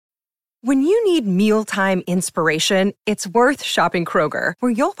When you need mealtime inspiration, it's worth shopping Kroger,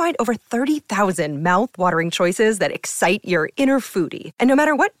 where you'll find over 30,000 mouth-watering choices that excite your inner foodie. And no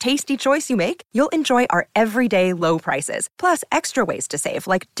matter what tasty choice you make, you'll enjoy our everyday low prices, plus extra ways to save,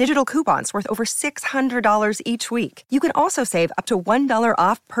 like digital coupons worth over $600 each week. You can also save up to $1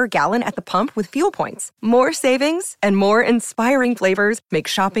 off per gallon at the pump with fuel points. More savings and more inspiring flavors make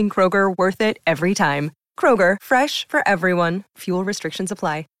shopping Kroger worth it every time. Kroger, fresh for everyone. Fuel restrictions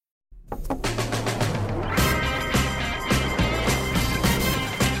apply.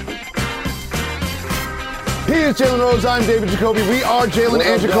 He is Jalen Rose. I'm David Jacoby. We are Jalen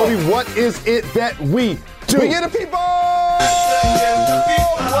and Jacoby. What is it that we do? We get the people.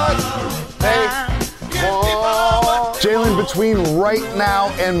 Jalen, between right now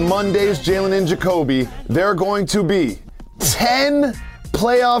and Monday's Jalen and Jacoby, there are going to be 10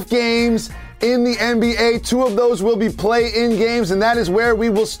 playoff games in the NBA. 2 of those will be play-in games, and that is where we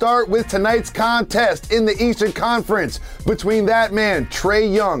will start with tonight's contest in the Eastern Conference between that man,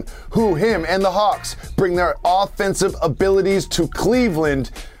 Trae Young, who him and the Hawks bring their offensive abilities to Cleveland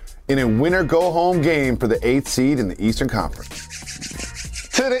in a winner-go-home game for the 8th seed in the Eastern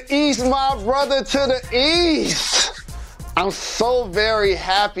Conference. To the East, my brother, to the East. I'm so very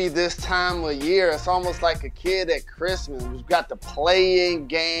happy this time of year. It's almost like a kid at Christmas. We've got the play-in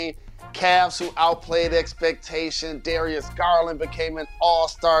game. Cavs who outplayed expectation. Darius Garland became an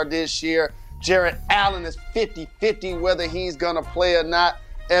all-star this year. Jarrett Allen is 50-50 whether he's going to play or not.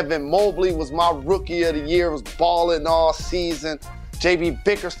 Evan Mobley was my rookie of the year, was balling all season. J.B.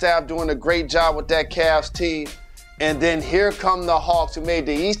 Bickerstaff doing a great job with that Cavs team. And then here come the Hawks who made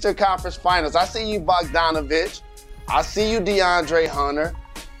the Eastern Conference Finals. I see you, Bogdanovich. I see you, DeAndre Hunter.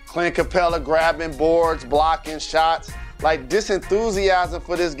 Clint Capella grabbing boards, blocking shots. Like, this enthusiasm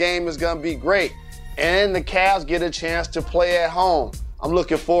for this game is going to be great. And the Cavs get a chance to play at home. I'm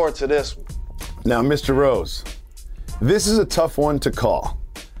looking forward to this one. Now, Mr. Rose, this is a tough one to call.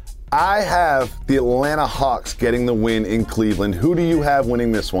 I have the Atlanta Hawks getting the win in Cleveland. Who do you have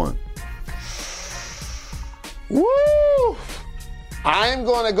winning this one? Woo! I'm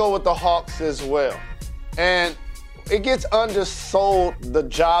going to go with the Hawks as well. And it gets undersold, the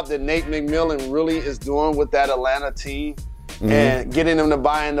job that Nate McMillan really is doing with that Atlanta team and getting them to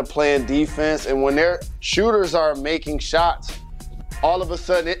buy into playing defense. And when their shooters are making shots, all of a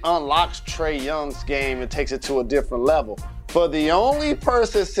sudden it unlocks Trae Young's game and takes it to a different level. For the only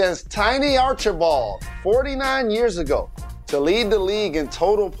person since Tiny Archibald, 49 years ago, to lead the league in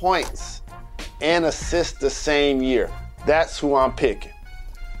total points and assists the same year, that's who I'm picking.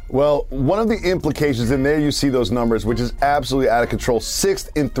 Well, one of the implications, and there you see those numbers, which is absolutely out of control,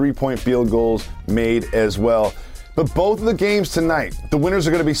 6th in three-point field goals made as well. But both of the games tonight, the winners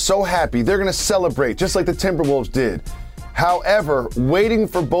are going to be so happy. They're going to celebrate, just like the Timberwolves did. However, waiting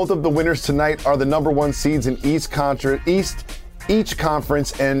for both of the winners tonight are the number 1 seeds in each conference,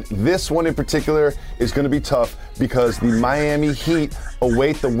 and this one in particular is going to be tough because the Miami Heat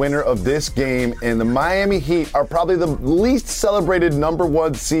await the winner of this game, and the Miami Heat are probably the least celebrated number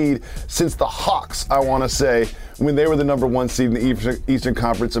 1 seed since the Hawks, I want to say, when they were the number 1 seed in the Eastern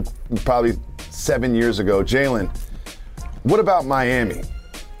Conference of probably 7 years ago. Jalen, what about Miami?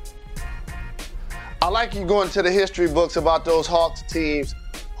 I like you going to the history books about those Hawks teams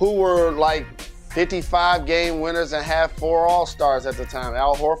who were like 55-game winners and had 4 All-Stars at the time,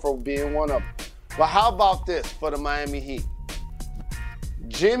 Al Horford being one of them. But how about this for the Miami Heat?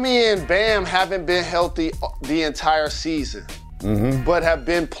 Jimmy and Bam haven't been healthy the entire season, but have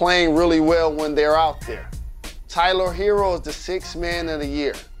been playing really well when they're out there. Tyler Hero is the 6th man of the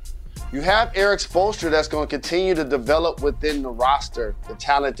year. You have Eric Spoelstra that's going to continue to develop within the roster the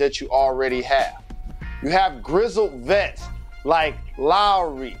talent that you already have. You have grizzled vets like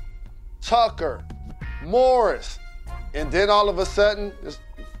Lowry, Tucker, Morris, and then all of a sudden, just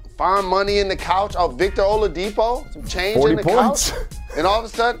find money in the couch. Oh, Victor Oladipo, some change in the couch. And all of a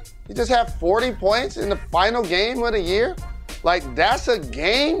sudden, he just had 40 points in the final game of the year. Like, that's a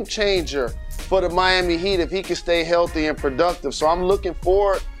game changer for the Miami Heat if he can stay healthy and productive. So I'm looking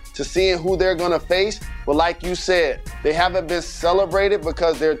forward to seeing who they're going to face. But like you said, they haven't been celebrated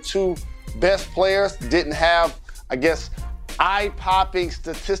because their 2 best players didn't have, I guess, eye-popping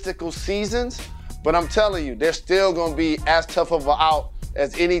statistical seasons. But I'm telling you, they're still going to be as tough of an out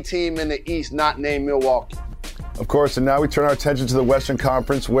as any team in the East not named Milwaukee. Of course, and now we turn our attention to the Western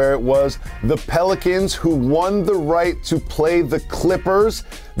Conference, where it was the Pelicans who won the right to play the Clippers.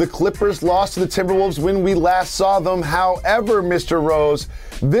 The Clippers lost to the Timberwolves when we last saw them. However, Mr. Rose,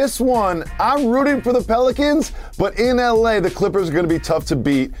 this one, I'm rooting for the Pelicans, but in LA, the Clippers are going to be tough to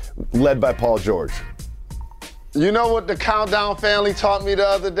beat, led by Paul George. You know what the Countdown family taught me the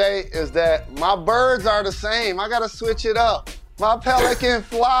other day is that my birds are the same. I got to switch it up. My pelican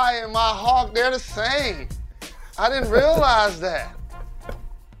fly and my hawk, they're the same. I didn't realize that.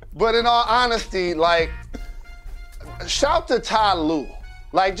 But in all honesty, like, shout to Ty Lue.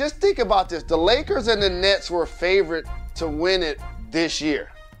 Like, just think about this. The Lakers and the Nets were favored to win it this year.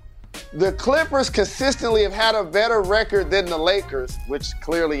 The Clippers consistently have had a better record than the Lakers, which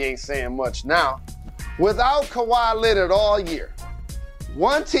clearly ain't saying much now, without Kawhi Leonard all year.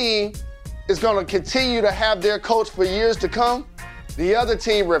 One team is going to continue to have their coach for years to come. The other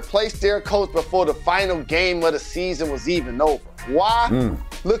team replaced their coach before the final game of the season was even over. Why?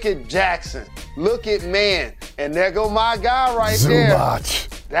 Look at Jackson. Look at Mann. And there go my guy right there.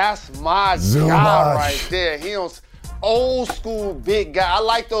 That's my guy right there. He on old school big guy. I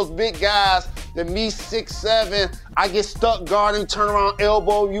like those big guys that me 6'7". I get stuck guarding, turn around,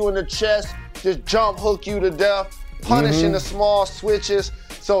 elbow you in the chest, just jump hook you to death, punishing the small switches.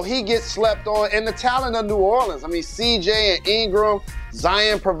 So he gets slept on. And the talent of New Orleans. I mean, CJ and Ingram,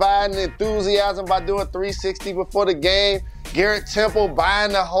 Zion providing enthusiasm by doing 360 before the game. Garrett Temple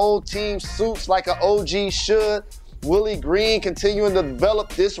buying the whole team suits like an OG should. Willie Green continuing to develop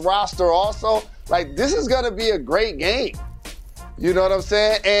this roster also. Like, this is going to be a great game. You know what I'm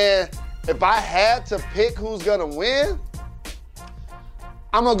saying? And if I had to pick who's going to win,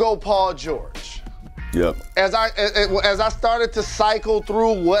 I'm going to go Paul George. Yep. As I started to cycle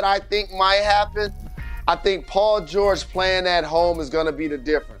through what I think might happen, I think Paul George playing at home is going to be the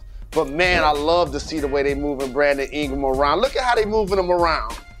difference. But, man, I love to see the way they moving Brandon Ingram around. Look at how they moving him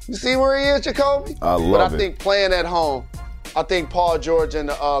around. You see where he is, Jacoby? I love it. But I think playing at home, I think Paul George and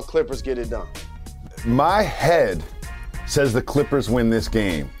the Clippers get it done. My head says the Clippers win this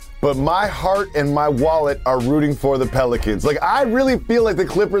game, but my heart and my wallet are rooting for the Pelicans. Like, I really feel like the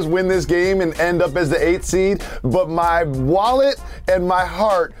Clippers win this game and end up as the 8th seed, but my wallet and my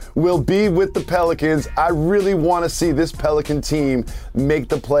heart will be with the Pelicans. I really want to see this Pelican team make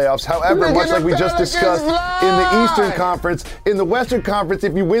the playoffs. However, much like we just discussed in the Eastern Conference, in the Western Conference,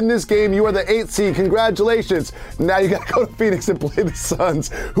 if you win this game, you are the 8th seed. Congratulations. Now you got to go to Phoenix and play the Suns,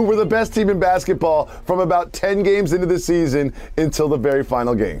 who were the best team in basketball from about 10 games into the season until the very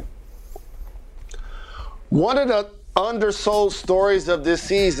final game. One of the undersold stories of this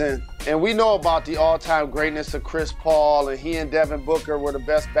season, and we know about the all-time greatness of Chris Paul, and he and Devin Booker were the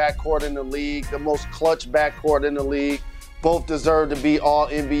best backcourt in the league, the most clutch backcourt in the league. Both deserve to be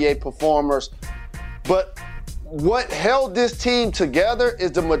all-NBA performers. But what held this team together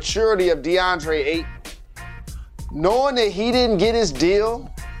is the maturity of DeAndre Ayton. Knowing that he didn't get his deal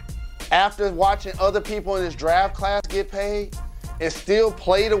after watching other people in his draft class get paid and still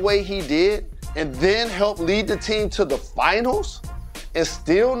play the way he did, and then help lead the team to the finals and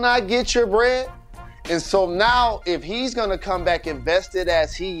still not get your bread. And so now, if he's going to come back invested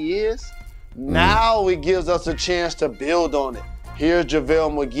as he is, now it gives us a chance to build on it. Here's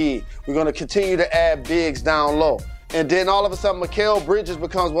JaVale McGee. We're going to continue to add bigs down low. And then all of a sudden, Mikal Bridges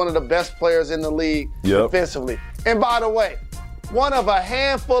becomes one of the best players in the league defensively. And by the way, one of a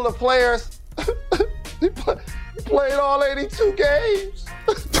handful of players, he played all 82 games.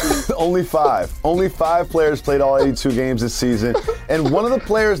 Only 5. Only 5 players played all 82 games this season. And one of the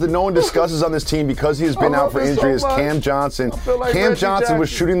players that no one discusses on this team because he has been out for injury is Cam Johnson. Like Cam Johnson was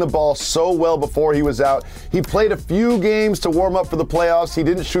shooting the ball so well before he was out. He played a few games to warm up for the playoffs. He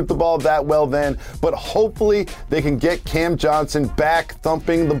didn't shoot the ball that well then, but hopefully they can get Cam Johnson back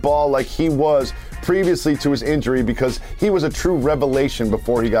thumping the ball like he was previously to his injury, because he was a true revelation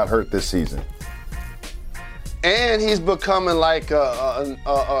before he got hurt this season. And he's becoming like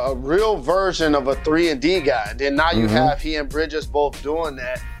a real version of a 3-and-D guy. Then now you have he and Bridges both doing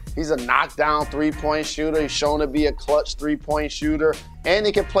that. He's a knockdown three-point shooter. He's shown to be a clutch three-point shooter. And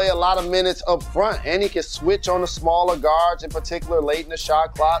he can play a lot of minutes up front. And he can switch on the smaller guards, in particular late in the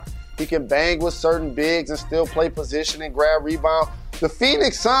shot clock. He can bang with certain bigs and still play position and grab rebound. The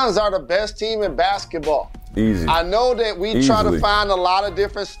Phoenix Suns are the best team in basketball. Easy. I know that we try to find a lot of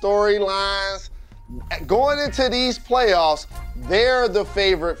different storylines. Going into these playoffs, they're the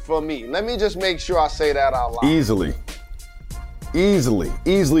favorite for me. Let me just make sure I say that out loud.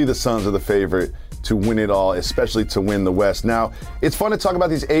 Easily the Suns are the favorite to win it all, especially to win the West. Now, it's fun to talk about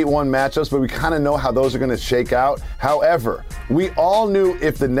these 8-1 matchups, but we kind of know how those are going to shake out. However, we all knew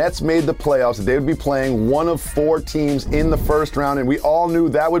if the Nets made the playoffs, that they would be playing one of 4 teams in the first round, and we all knew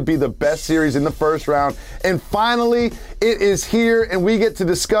that would be the best series in the first round. And finally, it is here, and we get to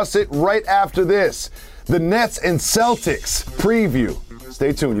discuss it right after this. The Nets and Celtics preview.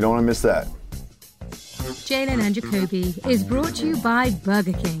 Stay tuned. You don't want to miss that. Jalen and Jacoby is brought to you by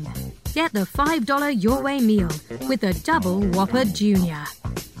Burger King. Get the $5 Your Way meal with a double Whopper Jr.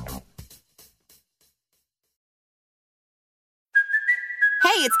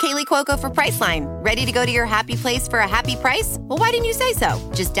 Hey, it's Kaylee Cuoco for Priceline. Ready to go to your happy place for a happy price? Well, why didn't you say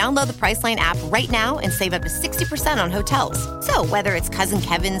so? Just download the Priceline app right now and save up to 60% on hotels. So whether it's Cousin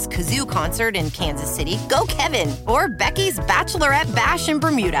Kevin's Kazoo Concert in Kansas City, go Kevin, or Becky's Bachelorette Bash in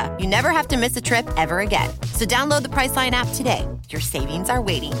Bermuda, you never have to miss a trip ever again. So download the Priceline app today. Your savings are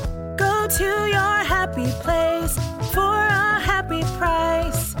waiting. Go to your happy place for a happy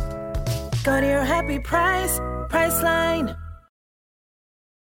price. Go to your happy price, Priceline.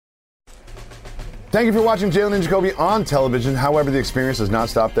 Thank you for watching Jalen and Jacoby on television. However, the experience does not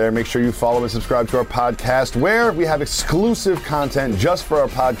stop there. Make sure you follow and subscribe to our podcast, where we have exclusive content just for our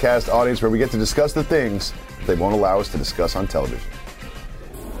podcast audience, where we get to discuss the things they won't allow us to discuss on television.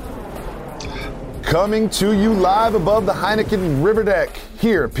 Coming to you live above the Heineken River Deck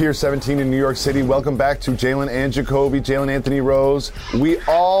here at Pier 17 in New York City. Welcome back to Jalen and Jacoby, Jalen Anthony Rose. We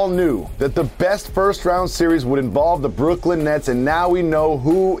all knew that the best first-round series would involve the Brooklyn Nets, and now we know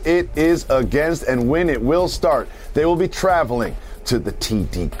who it is against and when it will start. They will be traveling to the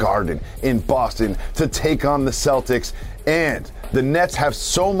TD Garden in Boston to take on the Celtics, and the Nets have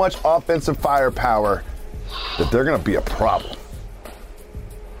so much offensive firepower that they're going to be a problem.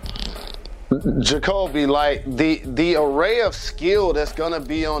 Jacoby, like the array of skill that's going to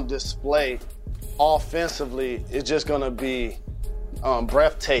be on display offensively is just going to be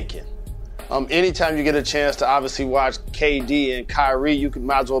breathtaking. Anytime you get a chance to obviously watch KD and Kyrie, you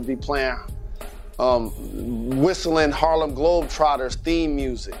might as well be playing whistling Harlem Globetrotters theme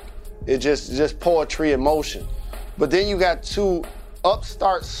music. It's just poetry in motion. But then you got two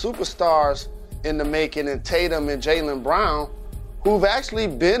upstart superstars in the making in Tatum and Jaylen Brown, who've actually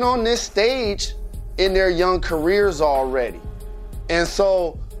been on this stage in their young careers already. And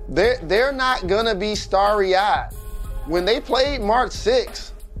so they're not going to be starry-eyed. When they played March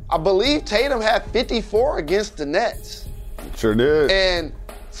 6th, I believe Tatum had 54 against the Nets. Sure did. And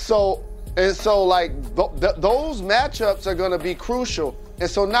so like those matchups are going to be crucial. And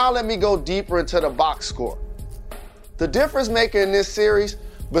so now let me go deeper into the box score. The difference maker in this series,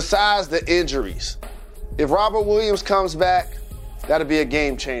 besides the injuries, if Robert Williams comes back, that'll be a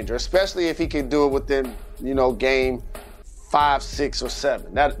game changer, especially if he can do it within, game 5, 6, or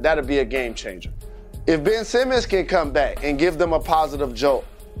 7. That'll be a game changer. If Ben Simmons can come back and give them a positive jolt,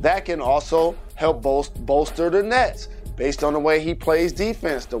 that can also help bolster the Nets based on the way he plays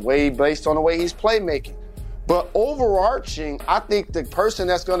defense, based on the way he's playmaking. But overarching, I think the person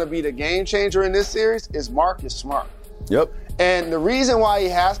that's going to be the game changer in this series is Marcus Smart. Yep. And the reason why he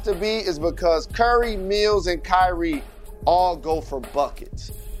has to be is because Curry, Mills, and Kyrie all go for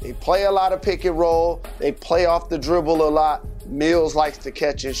buckets. They play a lot of pick and roll. They play off the dribble a lot. Mills likes to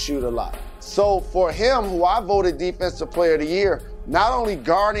catch and shoot a lot. So for him, who I voted Defensive Player of the Year, not only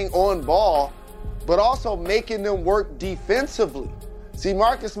guarding on ball, but also making them work defensively. See,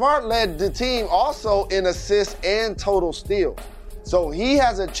 Marcus Smart led the team also in assists and total steals. So he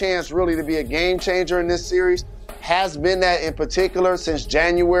has a chance really to be a game changer in this series. Has been that in particular since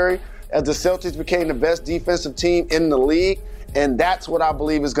January, as the Celtics became the best defensive team in the league, and that's what I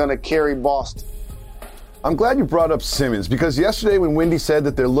believe is going to carry Boston. I'm glad you brought up Simmons, because yesterday when Wendy said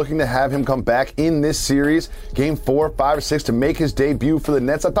that they're looking to have him come back in this series, game 4, 5, or 6, to make his debut for the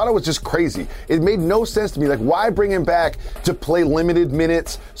Nets, I thought it was just crazy. It made no sense to me. Like, why bring him back to play limited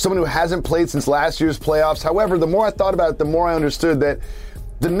minutes, someone who hasn't played since last year's playoffs? However, the more I thought about it, the more I understood that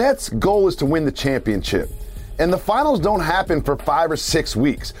the Nets' goal is to win the championship. And the finals don't happen for 5 or 6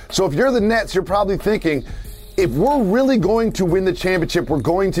 weeks. So if you're the Nets, you're probably thinking, if we're really going to win the championship, we're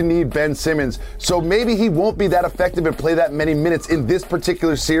going to need Ben Simmons. So maybe he won't be that effective and play that many minutes in this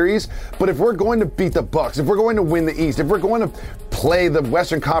particular series. But if we're going to beat the Bucks, if we're going to win the East, if we're going to play the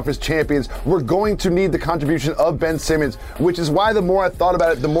Western Conference champions, we're going to need the contribution of Ben Simmons, which is why the more I thought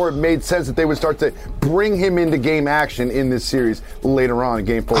about it, the more it made sense that they would start to bring him into game action in this series later on in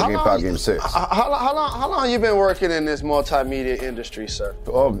game 4, game 5, game 6. How long you been working in this multimedia industry, sir?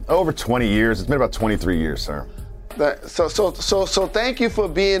 Oh, over 20 years. It's been about 23 years, sir. So thank you for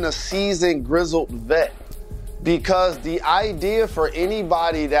being a seasoned, grizzled vet, because the idea for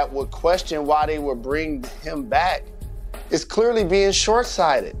anybody that would question why they would bring him back is clearly being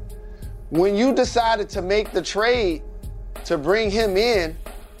short-sighted. When you decided to make the trade to bring him in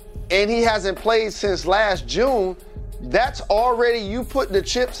and he hasn't played since last June, that's already you putting the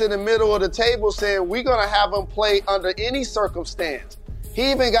chips in the middle of the table saying we're going to have him play under any circumstance.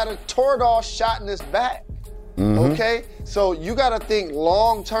 He even got a Toradol shot in his back. Okay? So you got to think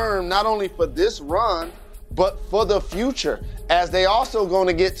long term, not only for this run, but for the future. as they also going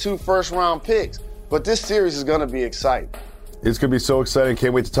to get 2 first-round picks. But this series is going to be exciting. It's going to be so exciting.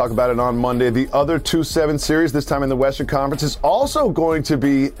 Can't wait to talk about it on Monday. The other 2-7 series, this time in the Western Conference, is also going to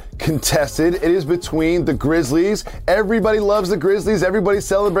be contested. It is between the Grizzlies. Everybody loves the Grizzlies. Everybody's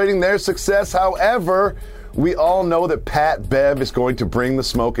celebrating their success. However, we all know that Pat Bev is going to bring the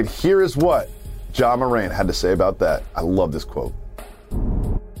smoke. And here is what Ja Morant had to say about that. I love this quote.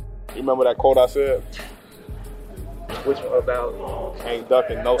 You remember that quote I said? Which one about? Ain't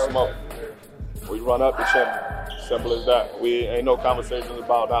ducking, no smoke. We run up the chimney. Simple as that. We ain't no conversations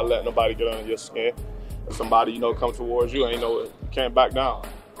about not letting nobody get under your skin. If somebody, come towards you, can't back down.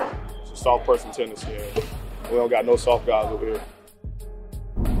 It's a soft person tendency. We don't got no soft guys over here.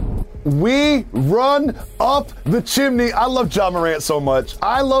 We run up the chimney. I love Ja Morant so much.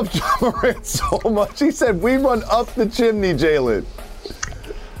 He said, we run up the chimney, Jalen.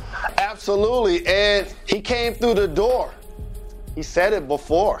 Absolutely. And he came through the door. He said it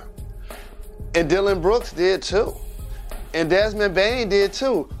before. And Dylan Brooks did too. And Desmond Bane did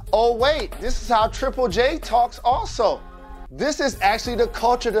too. Oh, wait, this is how Triple J talks also. This is actually the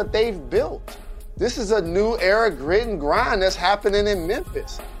culture that they've built. This is a new era grit and grind that's happening in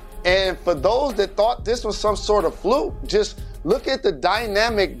Memphis. And for those that thought this was some sort of fluke, just look at the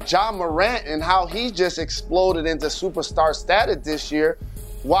dynamic Ja Morant and how he just exploded into superstar status this year,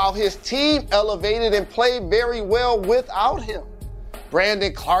 while his team elevated and played very well without him.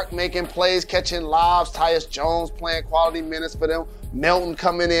 Brandon Clark making plays, catching lobs, Tyus Jones playing quality minutes for them, Melton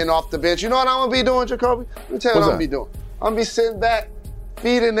coming in off the bench. You know what I'm going to be doing, Jacoby? Let me tell you what I'm going to be doing. I'm going to be sitting back,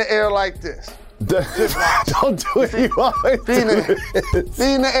 feet in the air like this. Don't do it. You always feet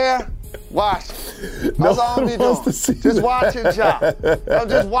in the air, watch. That's all I'm going to be doing. Just watching Ja. I'm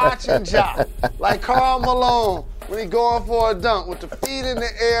just watching Ja. Like Karl Malone when he going for a dunk with the feet in the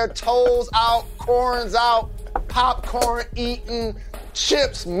air, toes out, corns out, popcorn eating,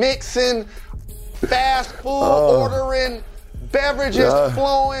 chips mixing, fast food ordering, beverages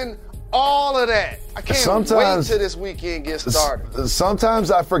flowing, all of that. I can't wait till this weekend gets started.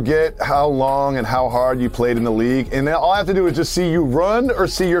 Sometimes I forget how long and how hard you played in the league, and then all I have to do is just see you run or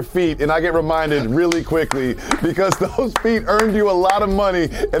see your feet, and I get reminded really quickly because those feet earned you a lot of money,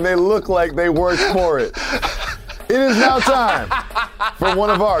 and they look like they worked for it. It is now time for one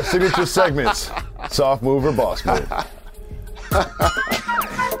of our signature segments, Soft Move or Boss Move.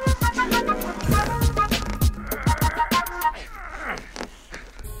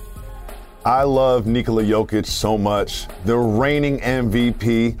 I love Nikola Jokic so much. The reigning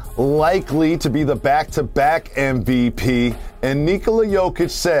MVP, likely to be the back-to-back MVP. And Nikola Jokic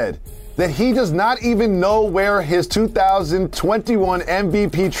said that he does not even know where his 2021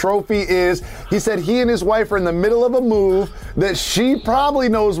 MVP trophy is. He said he and his wife are in the middle of a move that she probably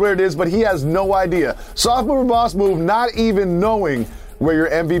knows where it is, but he has no idea. Soft Move or Boss Move, not even knowing where your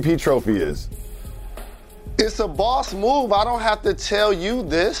MVP trophy is. It's a boss move. I don't have to tell you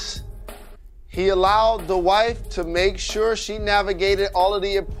this. He allowed the wife to make sure she navigated all of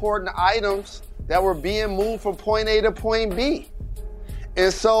the important items that were being moved from point A to point B.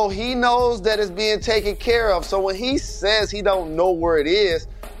 And so he knows that it's being taken care of. So when he says he don't know where it is,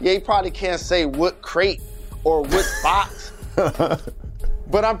 he probably can't say what crate or what box.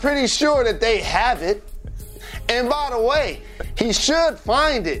 But I'm pretty sure that they have it. And by the way, he should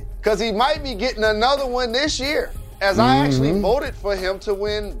find it because he might be getting another one this year, as I actually voted for him to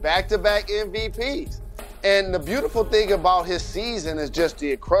win back-to-back MVPs. And the beautiful thing about his season is just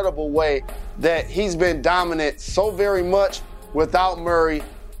the incredible way that he's been dominant so very much without Murray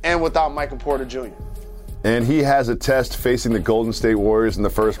and without Michael Porter Jr. And he has a test facing the Golden State Warriors in the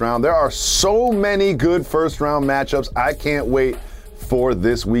first round. There are so many good first-round matchups. I can't wait for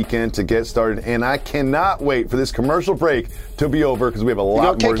this weekend to get started. And I cannot wait for this commercial break to be over because we have a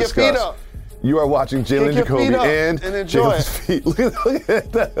lot more to discuss. Kick your feet up. You are watching Jalen Jacoby and enjoy Jalen's feet. Look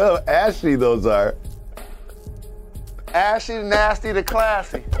at how ashy those are. Ashy, nasty, to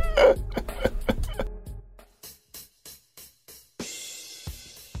classy.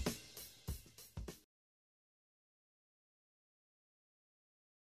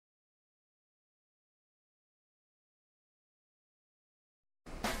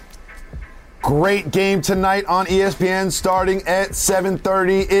 Great game tonight on ESPN starting at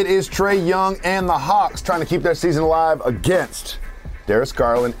 7:30. It is Trae Young and the Hawks trying to keep their season alive against Darius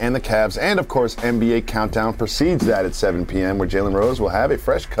Garland and the Cavs. And, of course, NBA Countdown precedes that at 7 p.m. where Jalen Rose will have a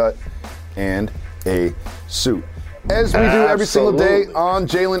fresh cut and a suit. As we do every single day on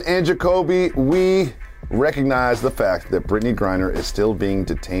Jalen and Jacoby, we recognize the fact that Brittany Griner is still being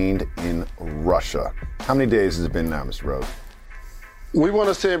detained in Russia. How many days has it been now, Mr. Rose? We want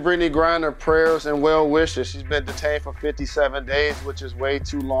to send Brittney Griner prayers and well wishes. She's been detained for 57 days, which is way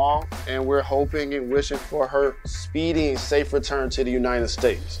too long, and we're hoping and wishing for her speedy and safe return to the United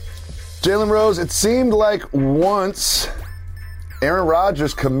States. Jalen Rose, it seemed like once Aaron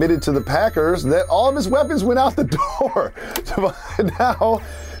Rodgers committed to the Packers that all of his weapons went out the door. Now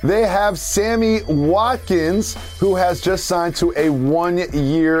they have Sammy Watkins, who has just signed to a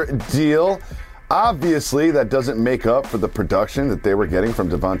 1-year deal. Obviously, that doesn't make up for the production that they were getting from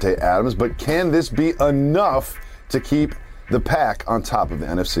Davante Adams, but can this be enough to keep the Pack on top of the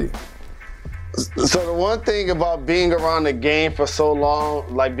NFC? So the one thing about being around the game for so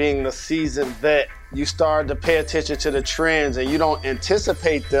long, like being the seasoned vet, you start to pay attention to the trends and you don't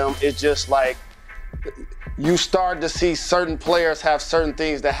anticipate them. It's just like you start to see certain players have certain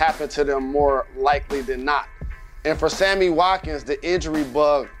things that happen to them more likely than not. And for Sammy Watkins, the injury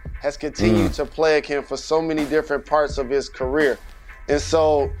bug has continued to plague him for so many different parts of his career. And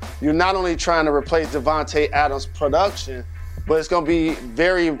so you're not only trying to replace Davante Adams' production, but it's going to be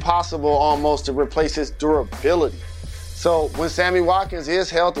very impossible almost to replace his durability. So when Sammy Watkins is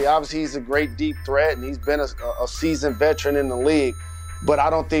healthy, obviously he's a great deep threat and he's been a seasoned veteran in the league, but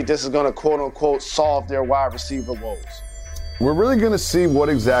I don't think this is going to quote-unquote solve their wide receiver woes. We're really going to see what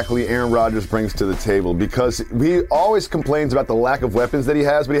exactly Aaron Rodgers brings to the table, because he always complains about the lack of weapons that he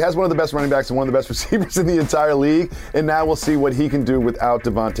has, but he has one of the best running backs and one of the best receivers in the entire league, and now we'll see what he can do without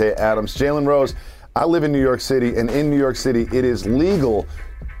Davante Adams. Jalen Rose, I live in New York City, and in New York City, it is legal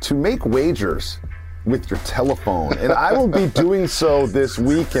to make wagers with your telephone, and I will be doing so this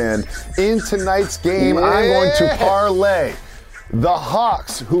weekend. In tonight's game, I'm going to parlay the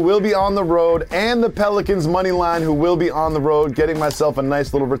Hawks, who will be on the road, and the Pelicans money line, who will be on the road, getting myself a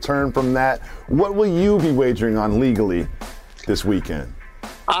nice little return from that. What will you be wagering on legally this weekend?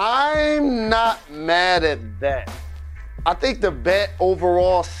 I'm not mad at that. I think the bet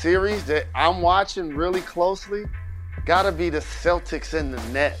overall series that I'm watching really closely gotta be the Celtics and the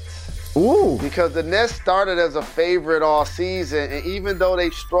Nets. Ooh. Because the Nets started as a favorite all season, and even though they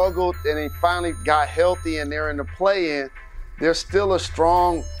struggled and they finally got healthy and they're in the play-in, they're still a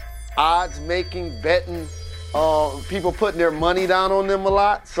strong odds-making, betting, people putting their money down on them a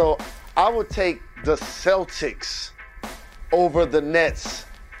lot. So I would take the Celtics over the Nets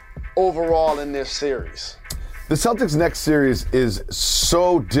overall in this series. The Celtics' next series is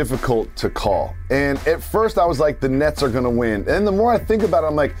so difficult to call. And at first I was like, the Nets are going to win. And the more I think about it,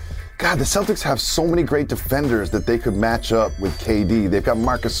 I'm like, God, the Celtics have so many great defenders that they could match up with KD. They've got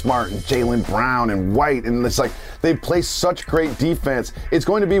Marcus Smart and Jaylen Brown and White, and it's like they play such great defense. It's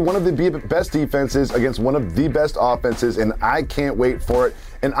going to be one of the best defenses against one of the best offenses, and I can't wait for it.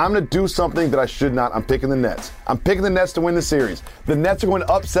 And I'm going to do something that I should not. I'm picking the Nets. I'm picking the Nets to win the series. The Nets are going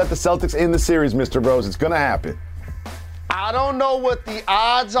to upset the Celtics in the series, Mr. Rose. It's going to happen. I don't know what the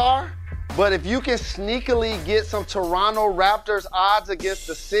odds are, but if you can sneakily get some Toronto Raptors odds against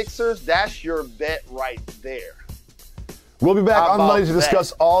the Sixers, that's your bet right there. We'll be back on Monday to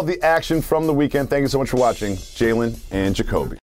discuss all the action from the weekend. Thank you so much for watching. Jalen and Jacoby.